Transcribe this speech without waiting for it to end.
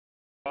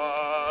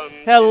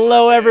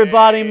Hello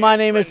everybody, my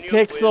name is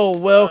Pixel.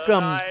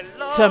 Welcome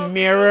to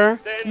Mirror.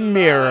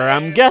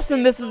 I'm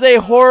guessing this is a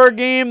horror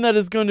game that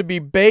is going to be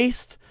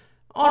based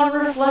on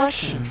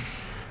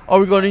reflections. Are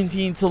we going to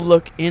need to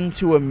look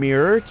into a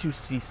mirror to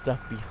see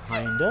stuff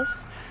behind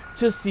us?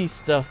 To see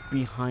stuff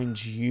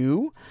behind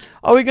you?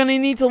 Are we going to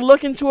need to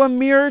look into a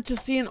mirror to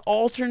see an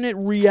alternate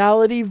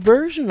reality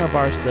version of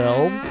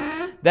ourselves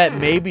that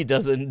maybe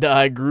doesn't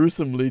die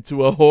gruesomely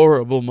to a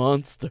horrible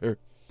monster?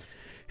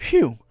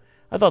 Phew,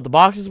 I thought the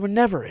boxes would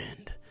never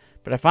end,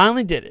 but I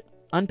finally did it.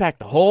 Unpacked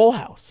the whole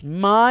house,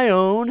 my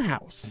own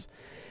house.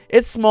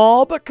 It's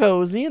small but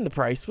cozy and the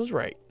price was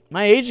right.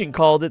 My agent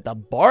called it the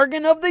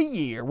bargain of the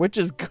year, which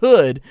is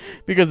good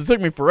because it took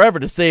me forever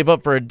to save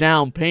up for a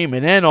down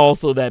payment, and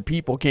also that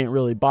people can't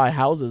really buy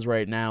houses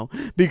right now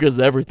because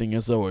everything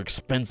is so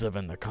expensive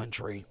in the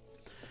country.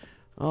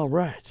 All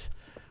right.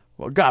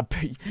 Well, God,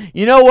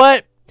 you know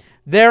what?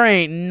 There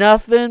ain't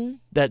nothing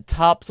that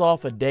tops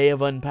off a day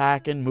of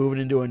unpacking, moving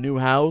into a new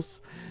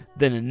house,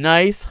 than a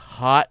nice,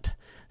 hot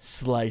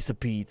slice of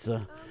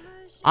pizza.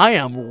 I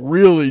am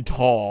really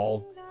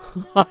tall.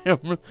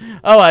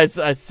 I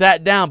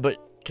sat down, but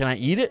can I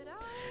eat it?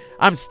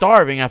 I'm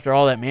starving after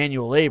all that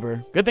manual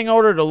labor. Good thing I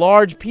ordered a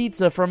large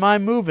pizza for my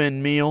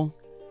move-in meal.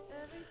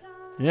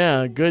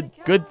 Yeah, good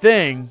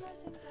thing.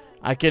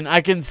 I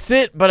can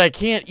sit, but I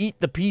can't eat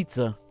the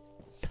pizza.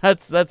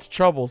 That's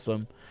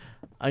troublesome.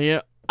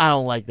 I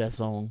don't like that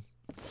song.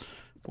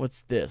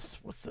 What's this?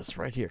 What's this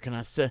right here? Can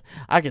I sit?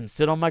 I can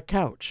sit on my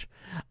couch.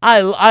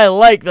 I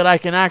like that I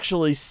can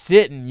actually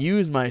sit and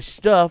use my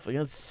stuff.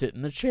 Let's sit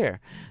in the chair.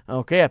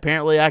 Okay,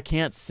 apparently I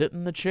can't sit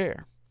in the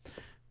chair.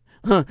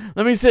 Let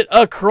me sit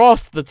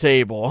across the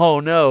table. Oh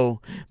no,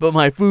 but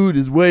my food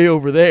is way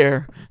over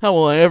there. How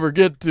will I ever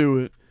get to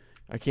it?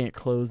 I can't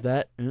close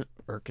that.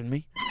 Irking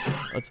me.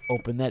 Let's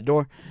open that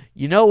door.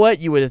 You know what?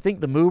 You would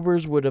think the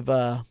movers would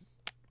have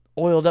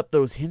oiled up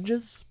those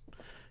hinges.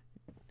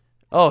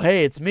 Oh,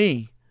 hey, it's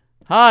me.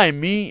 Hi,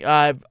 me.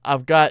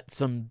 I've got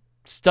some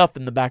stuff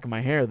in the back of my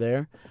hair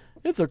there.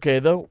 It's okay,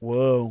 though.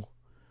 Whoa.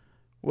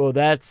 Whoa,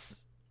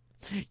 that's...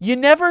 You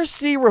never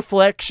see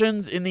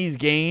reflections in these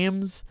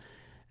games.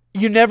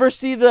 You never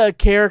see the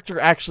character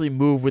actually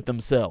move with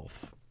themselves.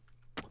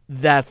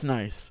 That's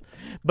nice.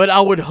 But I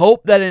would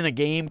hope that in a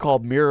game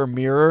called Mirror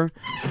Mirror,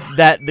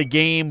 that the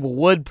game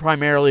would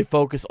primarily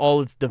focus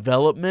all its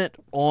development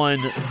on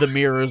the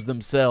mirrors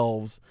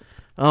themselves.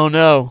 Oh,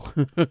 no.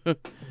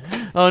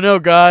 Oh, no,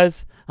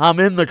 guys. I'm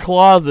in the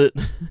closet.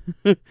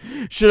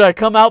 Should I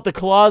come out the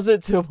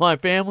closet to my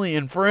family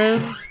and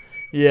friends?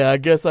 Yeah, I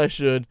guess I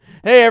should.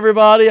 Hey,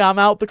 everybody, I'm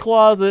out the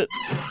closet.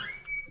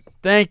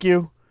 Thank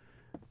you.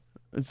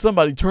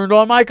 Somebody turned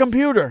on my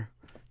computer.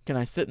 Can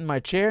I sit in my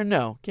chair?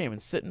 No, can't even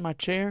sit in my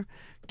chair.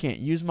 Can't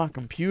use my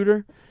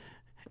computer.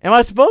 Am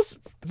I supposed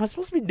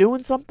to be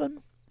doing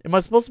something? Am I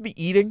supposed to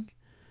be eating?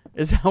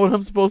 Is that what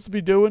I'm supposed to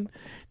be doing?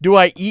 Do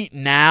I eat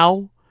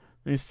now?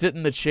 You sit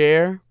in the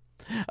chair.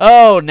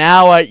 Oh,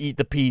 now I eat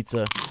the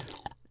pizza.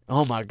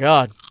 Oh my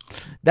God,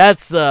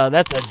 that's a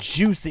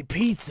juicy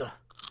pizza.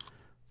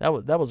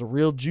 That was a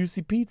real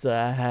juicy pizza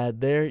I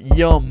had there.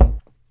 Yum.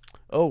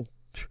 Oh,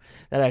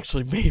 that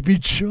actually made me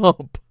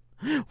jump.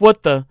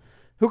 What the?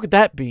 Who could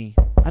that be?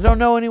 I don't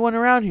know anyone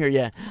around here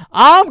yet.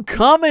 I'm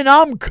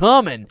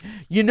coming.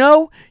 You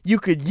know, you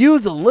could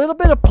use a little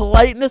bit of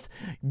politeness,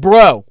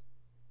 bro.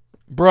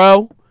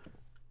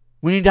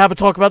 We need to have a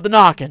talk about the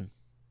knocking.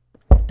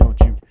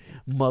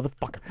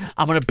 Motherfucker,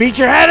 I'm gonna beat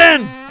your head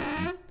in!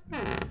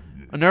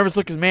 A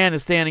nervous-looking man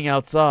is standing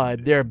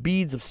outside. There are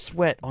beads of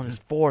sweat on his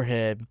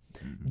forehead.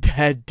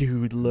 That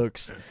dude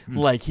looks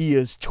like he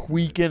is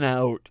tweaking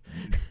out.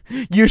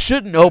 You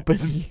shouldn't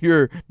open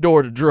your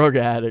door to drug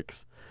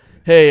addicts.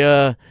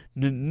 Hey,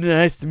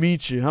 nice to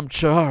meet you. I'm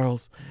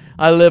Charles.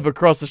 I live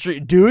across the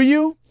street. Do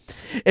you?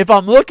 If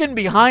I'm looking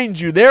behind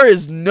you, there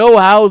is no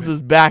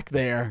houses back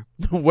there.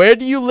 Where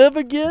do you live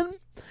again?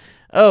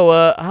 Oh,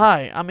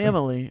 hi, I'm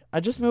Emily.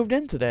 I just moved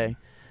in today.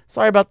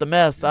 Sorry about the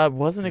mess. I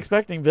wasn't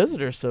expecting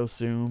visitors so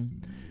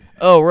soon.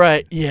 Oh,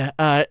 right. Yeah,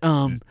 I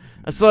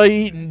saw you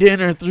eating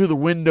dinner through the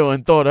window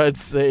and thought I'd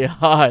say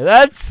hi.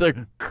 That's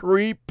a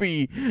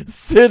creepy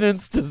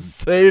sentence to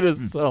say to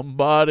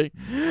somebody.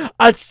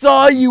 I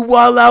saw you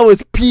while I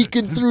was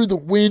peeking through the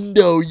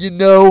window, you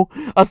know.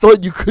 I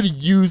thought you could have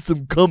used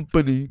some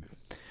company.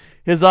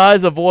 His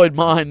eyes avoid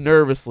mine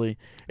nervously.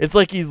 It's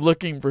like he's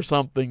looking for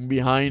something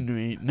behind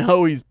me.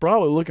 No, he's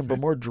probably looking for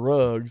more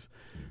drugs.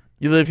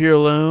 You live here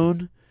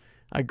alone?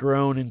 I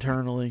groan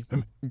internally.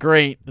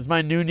 Great. Is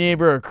my new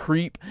neighbor a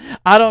creep?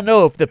 I don't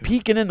know. If the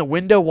peeking in the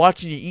window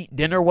watching you eat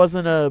dinner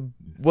wasn't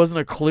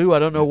a clue, I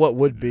don't know what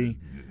would be.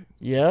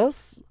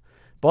 Yes?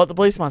 Bought the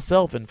place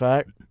myself, in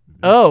fact.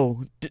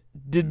 Oh,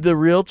 did the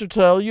realtor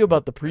tell you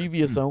about the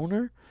previous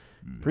owner?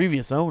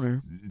 Previous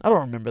owner? I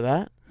don't remember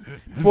that.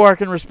 Before I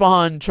can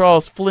respond,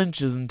 Charles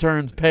flinches and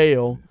turns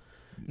pale.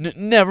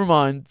 Never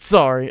mind.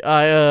 Sorry.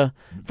 I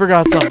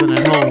forgot something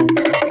at home.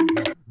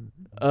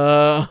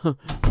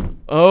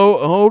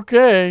 Oh,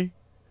 okay.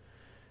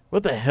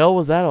 What the hell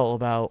was that all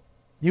about?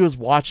 He was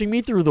watching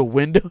me through the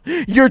window.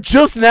 You're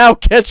just now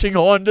catching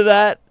on to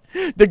that?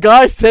 The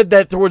guy said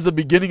that towards the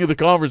beginning of the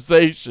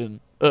conversation.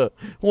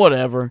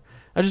 Whatever.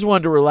 I just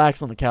wanted to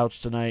relax on the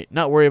couch tonight.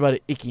 Not worry about an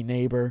icky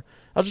neighbor.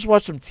 I'll just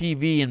watch some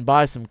TV and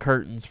buy some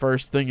curtains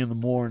first thing in the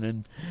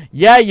morning.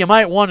 Yeah, you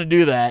might want to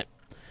do that.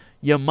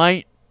 You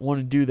might want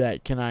to do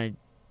that. Can I...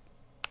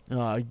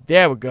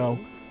 there we go.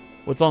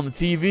 What's on the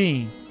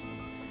TV?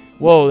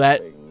 Whoa,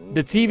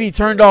 the TV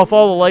turned off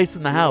all the lights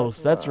in the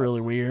house. That's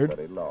really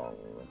weird.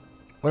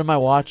 What am I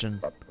watching?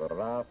 But the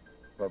wrath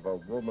of a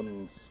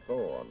woman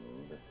scorned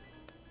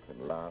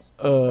can last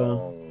a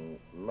long,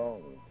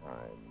 long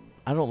time.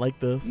 I don't like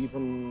this.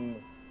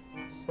 Even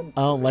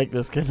I don't like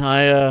this. Can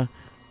I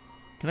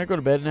go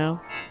to bed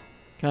now?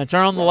 Can I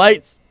turn on the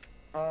lights?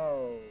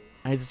 Oh.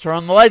 I need to turn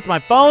on the lights. My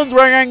phone's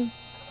ringing.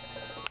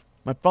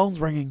 My phone's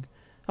ringing.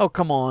 Oh,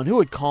 come on. Who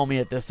would call me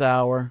at this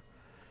hour?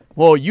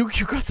 Whoa, you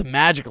got some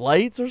magic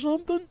lights or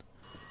something?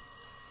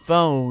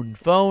 Phone.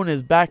 Phone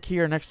is back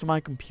here next to my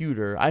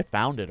computer. I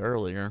found it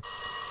earlier.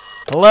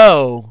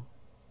 Hello.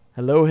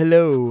 Hello,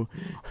 hello.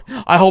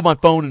 I hold my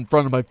phone in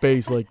front of my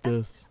face like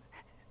this.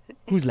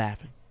 Who's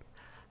laughing?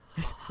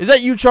 Is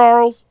that you,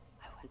 Charles?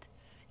 I want to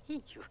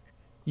see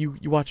you.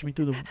 You watch me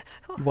through the...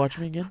 You watch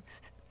me again?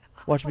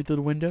 Watch me through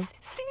the window?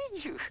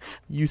 See you.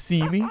 You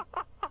see me?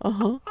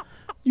 Uh-huh.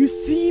 You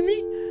see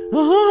me?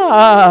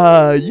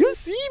 Ah, you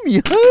see me.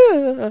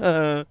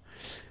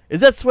 Is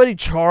that sweaty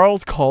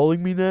Charles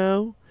calling me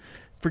now?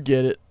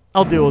 Forget it.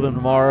 I'll deal with him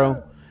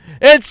tomorrow.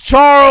 It's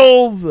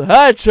Charles.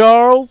 Hi,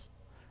 Charles.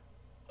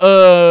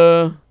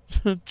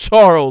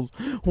 Charles.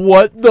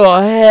 What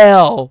the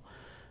hell?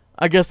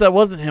 I guess that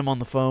wasn't him on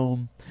the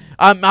phone.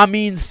 I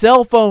mean,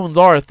 cell phones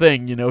are a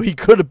thing, you know. He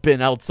could have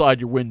been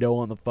outside your window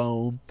on the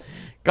phone.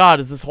 God,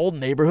 is this whole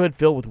neighborhood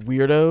filled with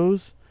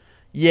weirdos?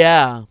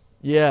 Yeah.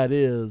 Yeah, it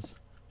is.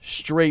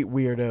 Straight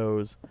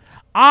weirdos.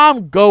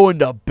 I'm going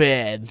to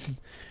bed.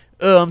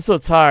 I'm so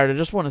tired. I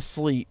just want to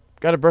sleep.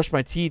 Got to brush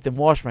my teeth and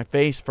wash my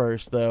face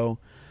first, though.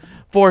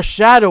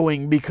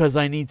 Foreshadowing because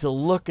I need to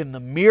look in the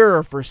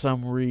mirror for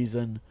some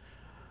reason.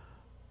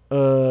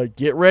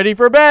 Get ready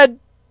for bed.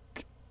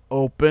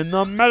 Open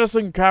the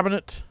medicine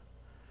cabinet.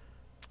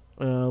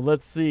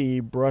 Let's see.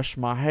 Brush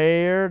my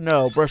hair.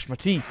 No, brush my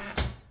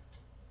teeth.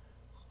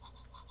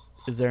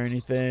 Is there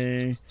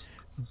anything?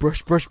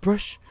 Brush, brush,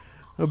 brush.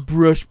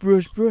 Brush,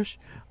 brush, brush.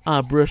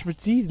 I brush my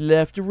teeth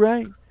left to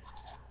right.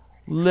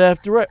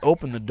 Left to right.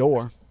 Open the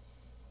door.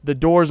 The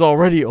door's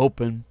already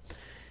open.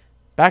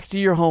 Back to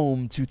your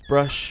home,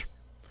 toothbrush.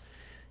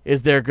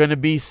 Is there going to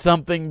be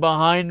something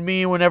behind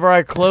me whenever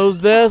I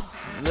close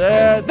this?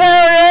 There it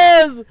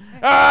is!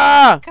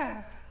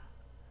 Ah!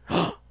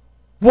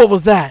 What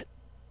was that?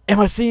 Am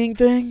I seeing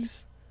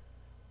things?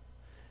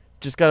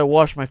 Just got to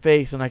wash my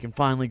face and I can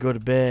finally go to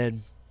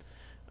bed.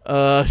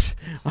 Are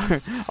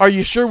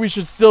you sure we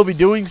should still be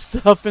doing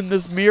stuff in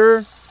this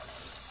mirror?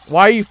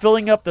 Why are you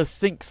filling up the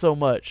sink so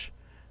much?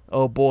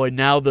 Oh boy,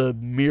 now the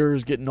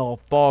mirror's getting all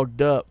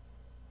fogged up.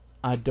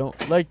 I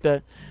don't like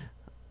that.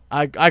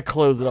 I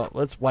close it up.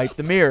 Let's wipe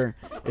the mirror.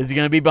 Is he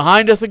going to be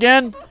behind us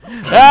again?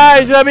 Ah,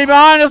 he's going to be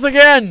behind us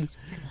again.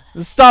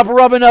 Stop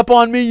rubbing up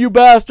on me, you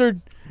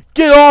bastard.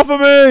 Get off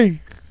of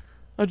me.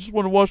 I just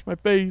want to wash my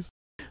face.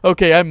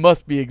 Okay, I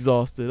must be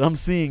exhausted. I'm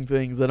seeing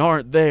things that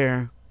aren't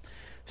there.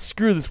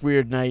 Screw this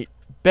weird night.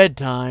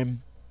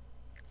 Bedtime.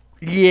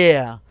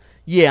 Yeah.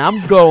 Yeah,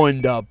 I'm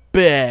going to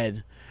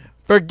bed.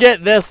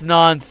 Forget this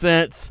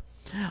nonsense.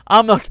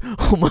 I'm not...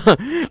 Oh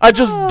my... I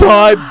just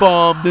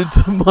dive-bombed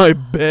into my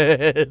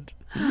bed.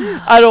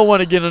 I don't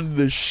want to get under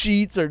the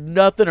sheets or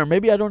nothing. Or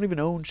maybe I don't even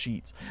own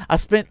sheets. I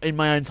spent in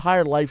my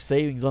entire life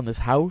savings on this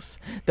house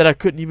that I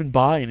couldn't even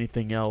buy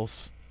anything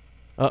else.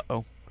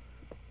 Uh-oh.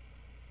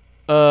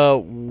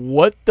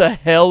 What the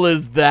hell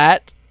is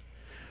that?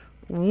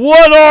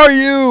 What are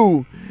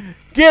you?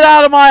 Get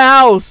out of my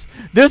house.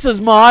 This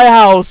is my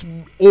house,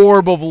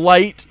 orb of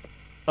light.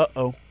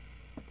 Uh-oh.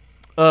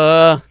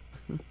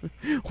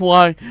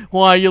 Why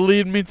are you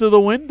leading me to the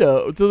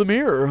window, to the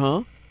mirror,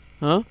 huh?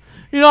 Huh?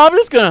 You know, I'm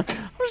just gonna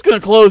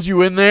close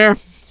you in there.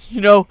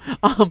 You know,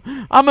 I'm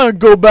gonna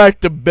go back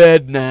to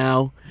bed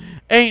now.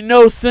 Ain't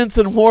no sense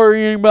in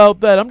worrying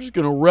about that. I'm just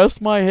gonna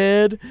rest my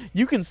head.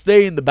 You can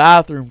stay in the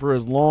bathroom for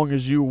as long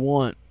as you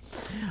want.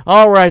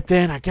 All right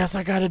then, I guess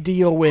I gotta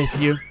deal with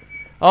you.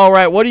 All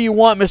right, what do you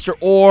want, Mr.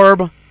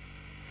 Orb?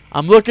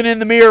 I'm looking in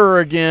the mirror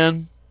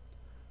again.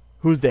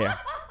 Who's there?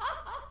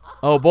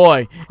 Oh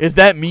boy, is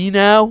that me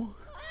now?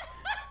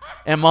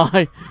 Am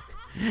I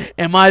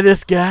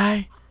this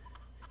guy?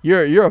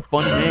 You're a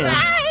funny man.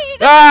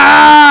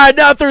 Ah!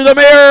 Not through the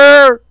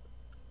mirror!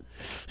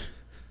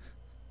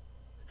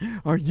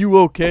 Are you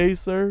okay,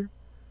 sir?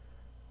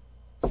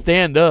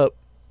 Stand up.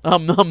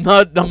 I'm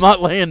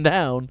not laying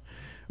down.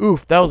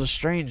 Oof, that was a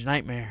strange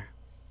nightmare.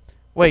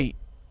 Wait,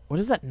 what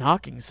is that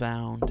knocking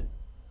sound?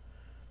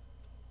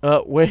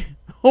 Wait.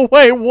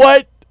 Wait,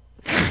 what?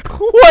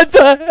 What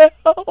the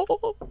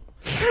hell?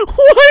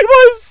 Why am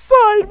I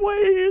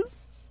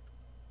sideways?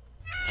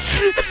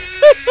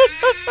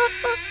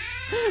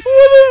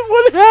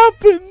 What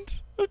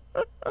happened?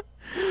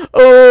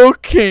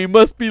 Okay,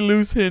 must be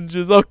loose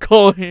hinges. I'll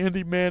call a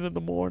handyman in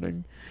the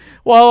morning.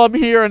 While I'm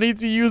here, I need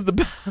to use the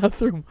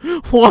bathroom.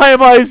 Why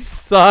am I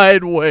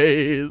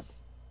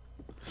sideways?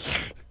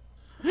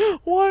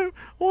 Why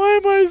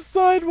am I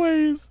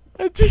sideways?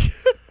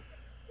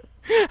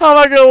 How am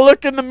I gonna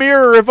look in the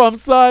mirror if I'm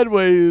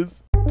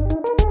sideways?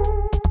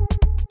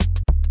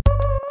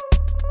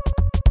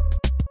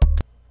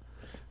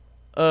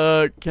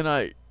 Can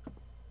I...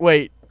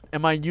 Wait,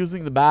 am I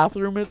using the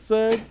bathroom, it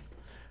said?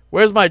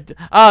 Where's my...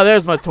 Ah,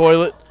 there's my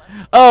toilet.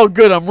 Oh,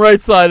 good, I'm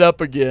right side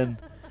up again.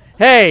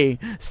 Hey,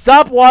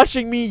 stop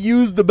watching me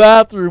use the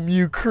bathroom,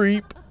 you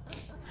creep.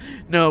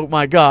 No,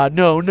 my God,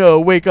 no,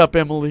 wake up,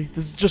 Emily.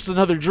 This is just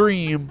another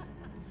dream.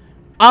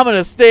 I'm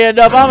gonna stand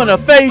up, I'm gonna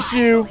face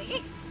you.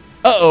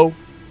 I'm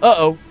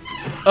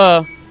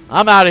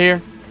out of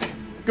here.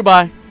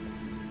 Goodbye.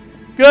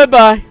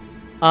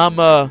 I'm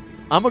gonna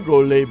go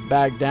lay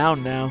back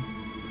down now.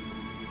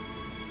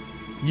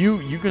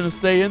 You gonna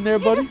stay in there,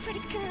 buddy?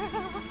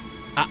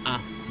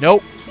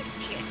 Nope.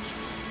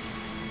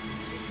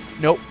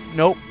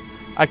 Nope.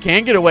 I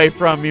can't get away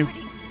from you.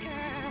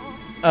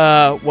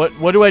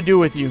 What do I do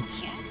with you?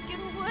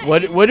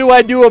 What do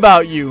I do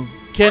about you?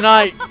 Can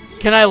I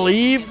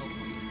leave?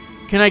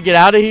 Can I get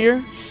out of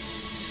here?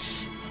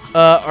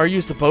 Are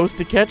you supposed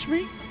to catch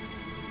me?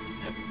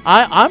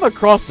 I'm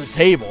across the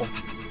table.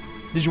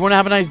 Did you want to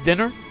have a nice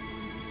dinner?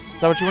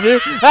 Is that what you want to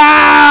do?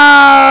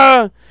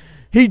 Ah!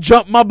 He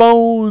jumped my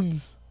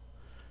bones.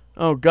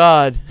 Oh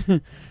God.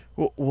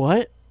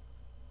 What?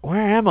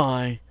 Where am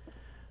I?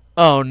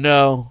 Oh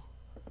no.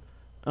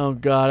 Oh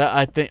God.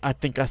 I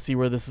think I see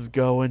where this is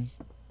going.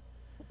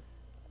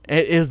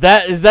 Is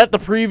that the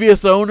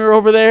previous owner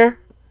over there?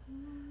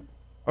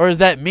 Or is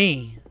that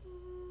me?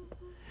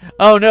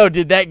 Oh no,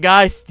 did that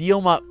guy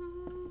steal my...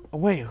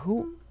 Wait,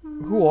 who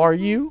are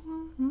you?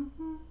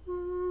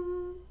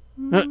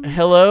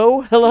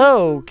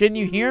 Hello? Can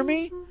you hear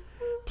me?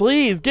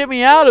 Please, get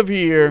me out of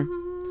here.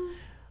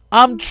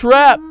 I'm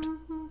trapped.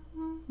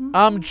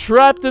 I'm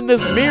trapped in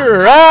this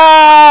mirror.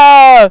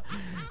 Ah!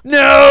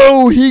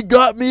 No, he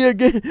got me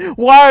again.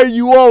 Why are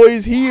you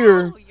always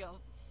here?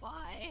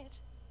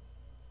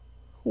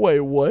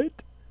 Wait, what?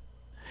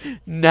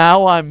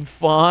 Now I'm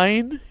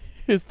fine?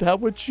 Is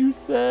that what you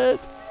said?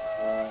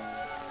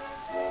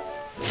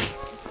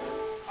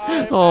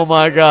 Oh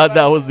my God,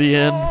 that was the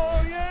end.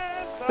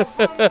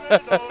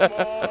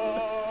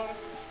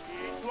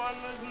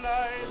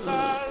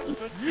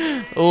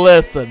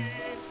 Listen.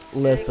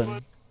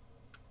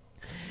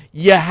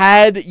 You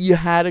had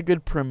a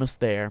good premise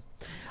there.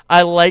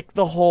 I like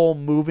the whole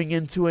moving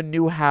into a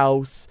new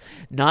house,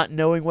 not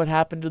knowing what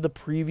happened to the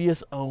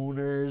previous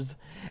owners,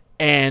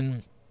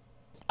 and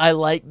I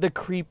like the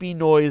creepy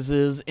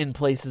noises in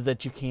places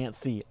that you can't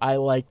see. I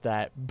like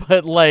that.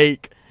 But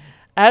like,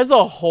 as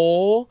a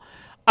whole,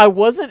 I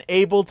wasn't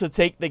able to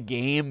take the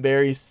game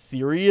very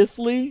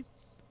seriously.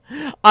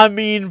 I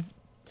mean,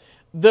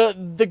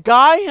 the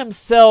guy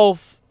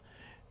himself,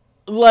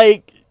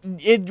 like,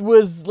 it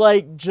was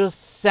like just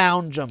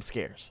sound jump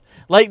scares.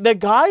 Like, the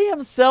guy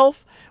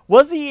himself,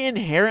 was he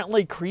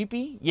inherently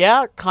creepy?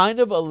 Yeah, kind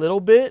of a little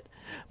bit.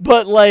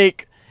 But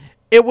like,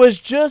 it was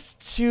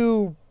just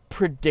too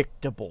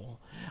predictable.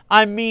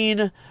 I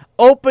mean,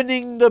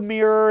 opening the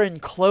mirror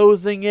and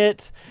closing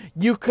it,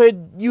 you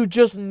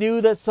just knew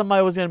that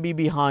somebody was going to be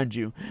behind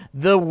you.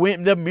 The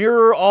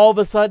mirror all of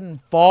a sudden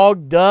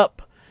fogged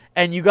up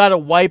and you got to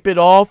wipe it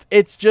off.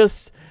 It's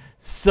just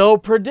so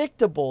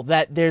predictable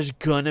that there's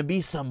going to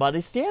be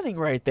somebody standing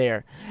right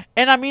there.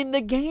 And I mean,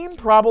 the game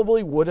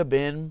probably would have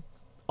been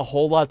a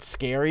whole lot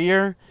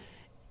scarier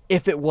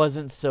if it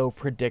wasn't so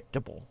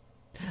predictable.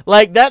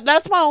 Like,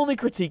 that's my only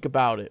critique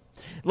about it.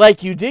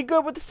 Like, you did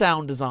good with the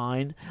sound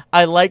design.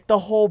 I like the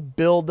whole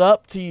build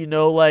up to, you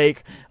know,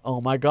 like,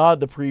 oh my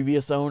God, the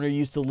previous owner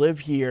used to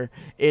live here.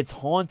 It's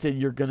haunted.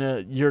 You're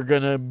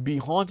gonna be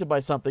haunted by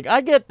something.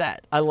 I get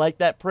that. I like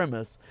that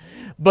premise.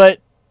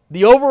 But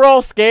the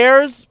overall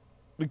scares,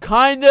 we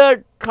kind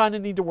of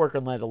need to work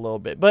on that a little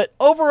bit. But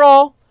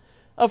overall,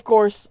 of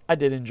course, I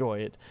did enjoy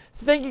it.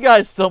 So thank you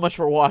guys so much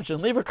for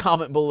watching. Leave a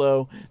comment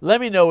below.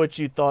 Let me know what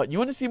you thought. You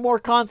want to see more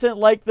content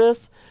like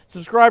this?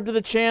 Subscribe to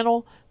the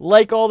channel.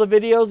 Like all the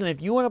videos. And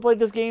if you want to play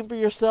this game for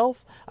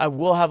yourself, I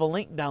will have a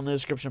link down in the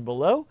description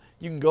below.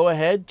 You can go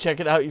ahead, check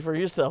it out for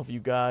yourself, you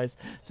guys.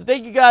 So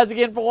thank you guys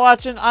again for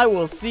watching. I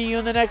will see you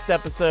in the next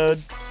episode.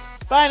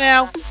 Bye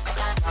now.